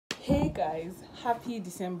Hey guys, happy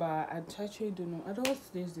December. I actually don't know. I don't know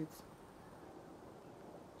what today's date.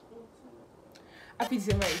 Happy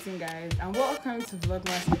December 18, guys, and welcome to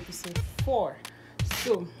Vlogmas episode 4.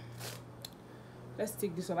 So let's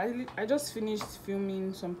take this off. I just finished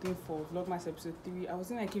filming something for Vlogmas episode 3. I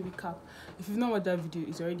was in like a recap. If you've not watched that video,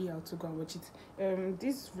 it's already out, so go and watch it.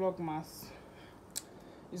 This Vlogmas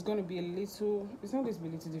is going to be it's not going to be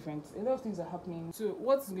a little different. A lot of things are happening. So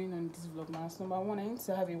what's going on in this Vlogmas? Number one, I need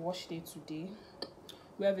to have a wash day today.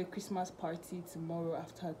 We have a Christmas party tomorrow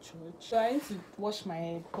after church. So I need to wash my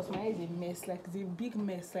hair because my hair is a mess. Like, it's a big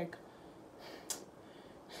mess, like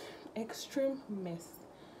extreme mess.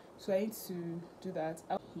 So I need to do that.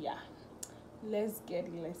 Yeah, let's get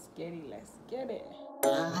it.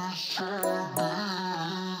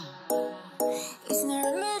 It's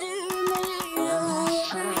not ready.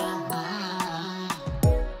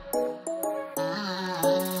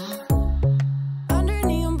 Under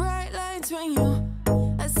neon bright lights when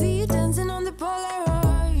I see you dancing on the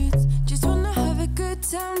Polaroids. Just wanna have a good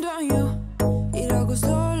time, don't you? It all goes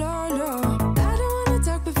low, low, low. I don't wanna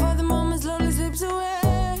talk before the moment slowly slips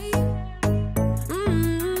away.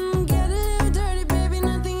 Get a little dirty, baby,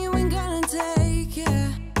 nothing you ain't gonna take,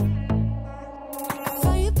 yeah.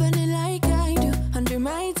 Fire burning like I do under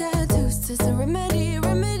my tattoos. Just a remedy.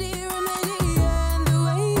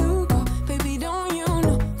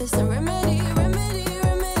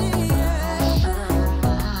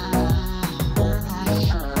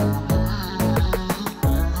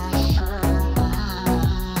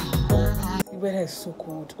 Weather is so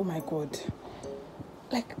cold. Oh my god.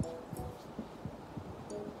 Like,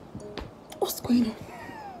 what's going on?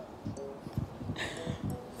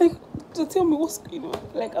 Like, so tell me what's going on.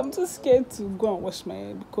 Like, I'm too scared to go and wash my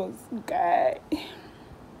hair because, guy,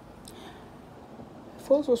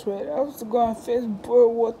 first wash my hair, I have to go and first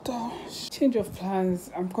boil water. Change of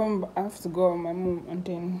plans. I have to go with my mom and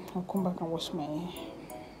then I'll come back and wash my hair.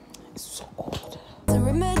 It's so cold. The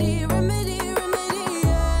remedy.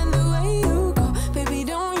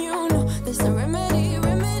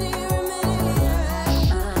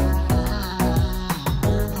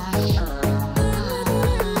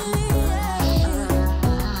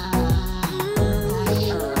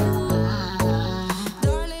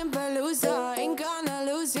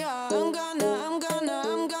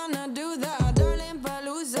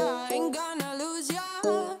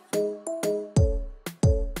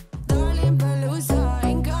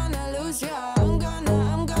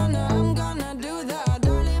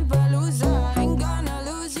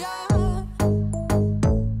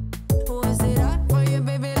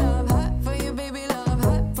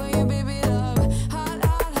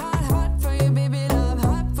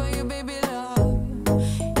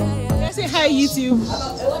 Hi YouTube.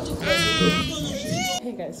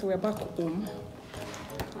 Hey guys, so we're back home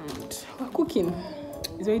and we're cooking.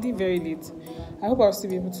 It's already very late. I hope I'll still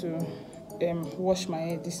be able to wash my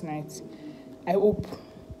hair this night. I hope,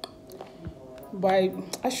 but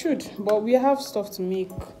I should. But we have stuff to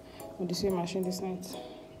make on the same machine this night.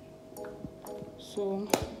 So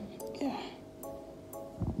yeah,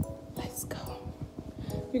 let's go.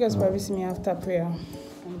 You guys probably see me after prayer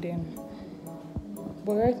and then.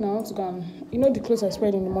 But right now, I want to go and, the clothes I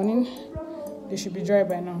spread in the morning, they should be dry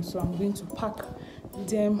by now. So I'm going to pack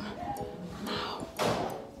them now.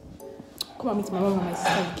 Come and meet my mom and my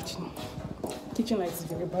sister in the kitchen. Kitchen light is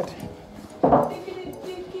very bad.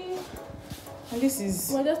 And this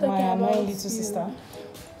is my annoying little sister.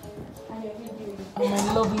 And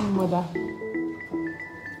my lovely mother.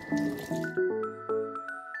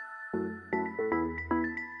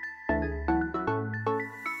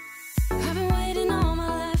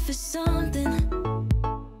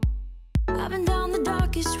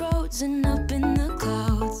 And up in the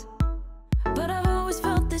clouds, but I've always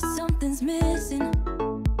felt that something's missing.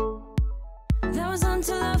 That was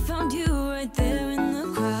until I found you right there in the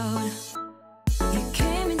crowd. You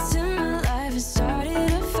came into my life and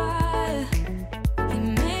started a fire. You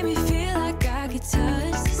made me feel like I could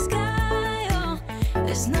touch the sky. Oh,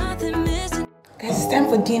 there's nothing missing. Guys, it's time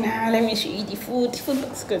for dinner. Let me show you the food. The food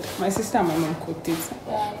looks good. My sister and my mom cooked it.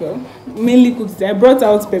 Well, mainly cooked it. I brought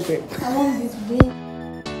out pepper. I want this big.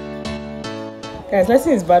 Guys, let's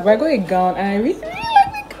say it's bad, but I got a gown and I really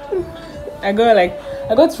like the gown. I got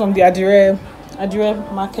it from the Adire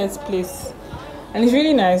marketplace, and it's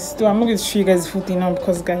really nice. Though I'm not going to show you guys the full thing now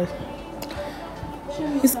because, guys,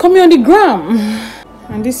 it's coming on the gram,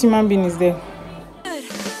 and this human being is there.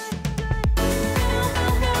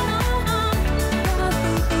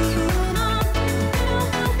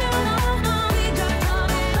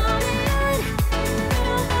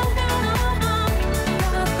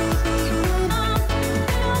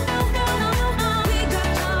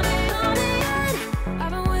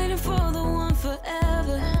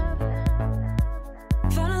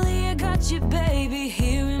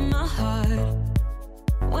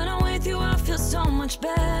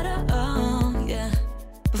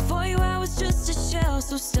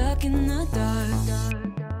 so stuck in the dark.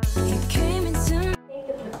 You came into.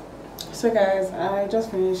 So guys, I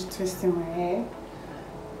just finished twisting my hair.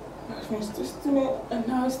 I finished twisting it, and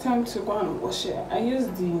now it's time to go and wash it. I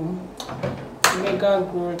used the Mega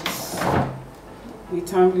Growth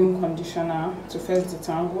detangling conditioner to first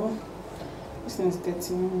detangle. This thing is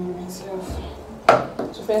dirty myself.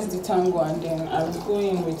 To first detangle, and then I will go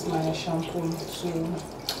in with my shampoo to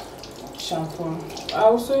shampoo. I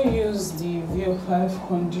also use the VO5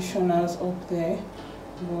 conditioners up there,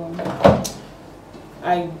 but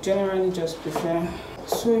I generally just prefer.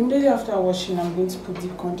 So immediately after washing, I'm going to put the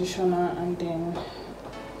conditioner, and then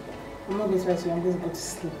I'm not going to lie to you, I'm going to go to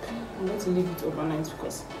sleep. I'm going to leave it overnight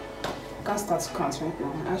because I can't start to count right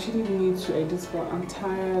now. I actually need to edit, but I'm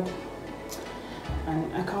tired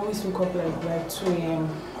and I can always wake up like by 2 a.m.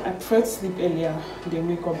 I prefer to sleep earlier than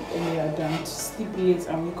wake up earlier than to sleep late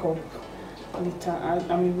and wake up later.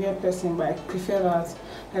 I'm a weird person, but I prefer that.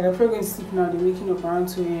 Like, I prefer going to sleep now than waking up around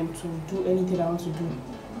 2 a.m. to do anything I want to do.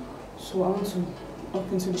 So I want to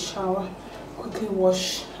up into the shower, quickly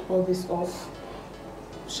wash all this off,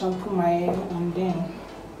 shampoo my hair, and then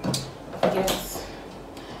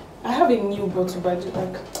I have a new bottle, but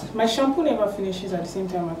like my shampoo never finishes at the same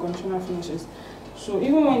time my conditioner finishes. So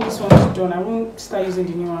even when this one is done, I won't start using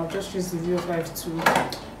the new one. I'll just use the VO5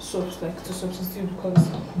 to substitute because.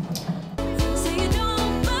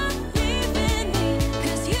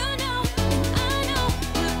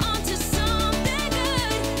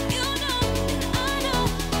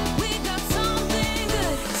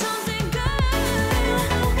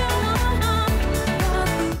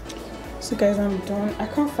 So guys, I'm done. I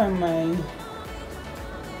can't find my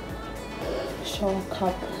shower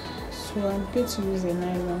cap, so I'm going to use a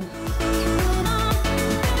nylon.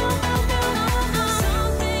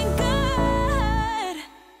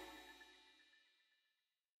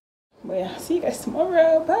 But yeah, see you guys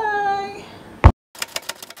tomorrow. Bye.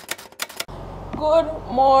 Good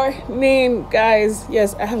morning, guys.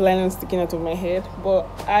 Yes, I have linen sticking out of my head, but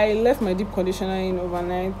I left my deep conditioner in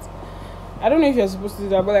overnight. I don't know if you're supposed to do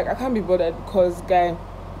that, but like I can't be bothered because, guy,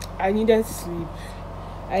 I needed sleep.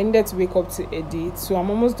 I needed to wake up to edit, so I'm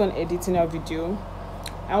almost done editing our video.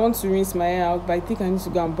 I want to rinse my hair out, but I think I need to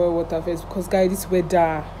go and boil water first because, guy, this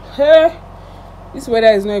weather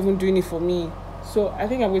is not even doing it for me. So I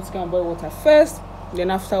think I'm going to go and boil water first. Then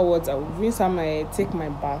afterwards, I will rinse out my hair, take my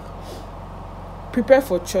bath, prepare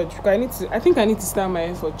for church because I think I need to style my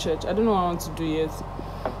hair for church. I don't know what I want to do yet.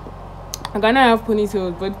 I'm gonna have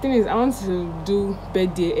ponytails, but the thing is, I want to do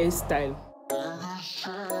birthday hairstyle.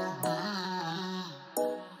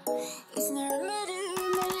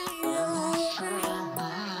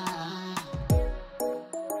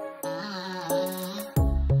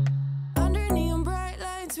 Under neon bright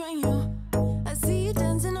lights when I see you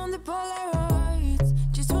dancing on the Polaroids.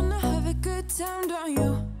 Just wanna have a good time, don't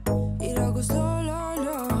you? It all goes low, low,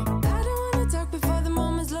 low. I don't wanna talk before the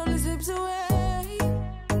moment slowly slips away.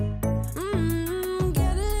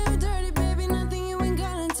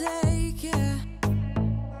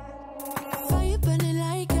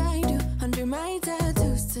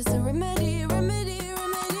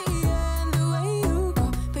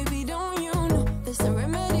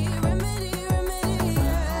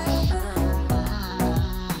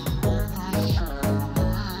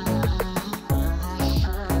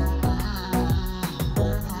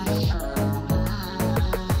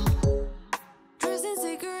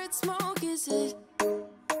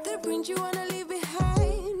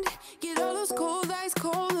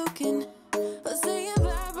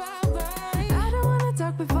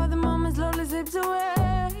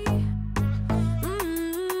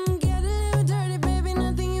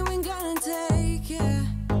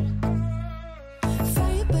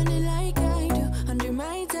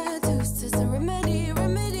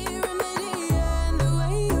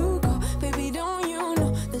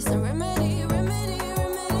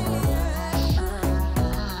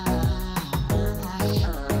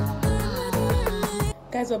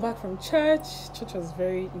 Guys, we're back from church. Church was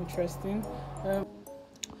very interesting.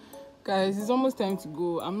 Guys, it's almost time to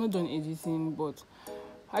go. I'm not done editing, but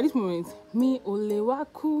at this moment, mi ole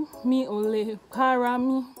waku, mi ole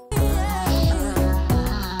karami.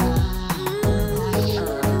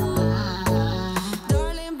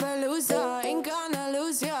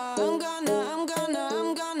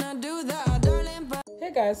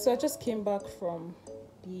 Hey guys, so I just came back from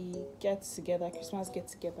the Christmas get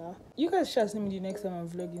together. You guys should see me the next time I'm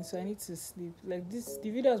vlogging, so I need to sleep. Like this, the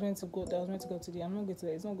video I was meant to go today. I'm not going to.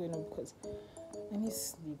 It's not going on because I need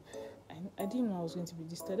sleep. I didn't know I was going to be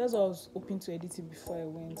this tired. That's why I was hoping to edit it before I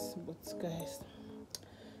went. But guys,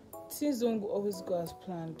 things don't always go as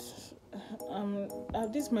planned.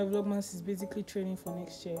 This my Vlogmas is basically training for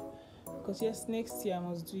next year. Because yes, next year I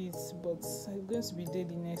must do it, but I'm going to be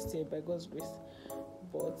dead in next year by God's grace.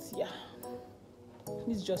 But yeah,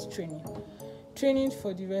 it's just training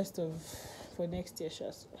for the rest of for next year.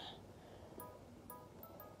 Just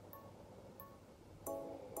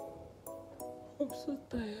I'm so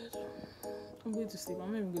tired. I'm going to sleep.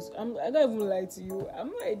 I'm not even going to. I don't even lie to you. I'm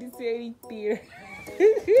not editing anything.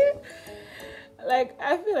 Like,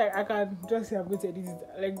 I feel like I can just say I'm going to edit it.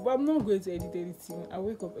 Like, but I'm not going to edit anything. I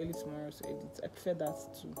wake up early tomorrow to edit. I prefer that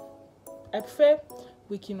too. I prefer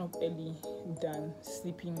waking up early than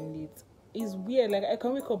sleeping late. It's weird. Like, I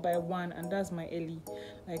can wake up by 1 and that's my early.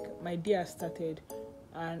 Like, my day has started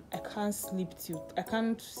and I can't I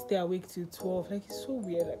can't stay awake till 12. Like, it's so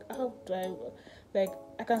weird. Like, how do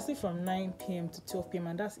I can sleep from 9 p.m. to 12 p.m.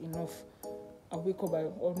 and that's enough. I wake up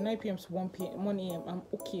or 9 p.m. to 1 a.m. I'm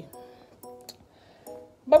okay.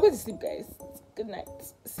 But I'm going to sleep, guys. Good night.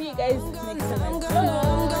 See you guys next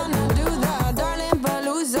time.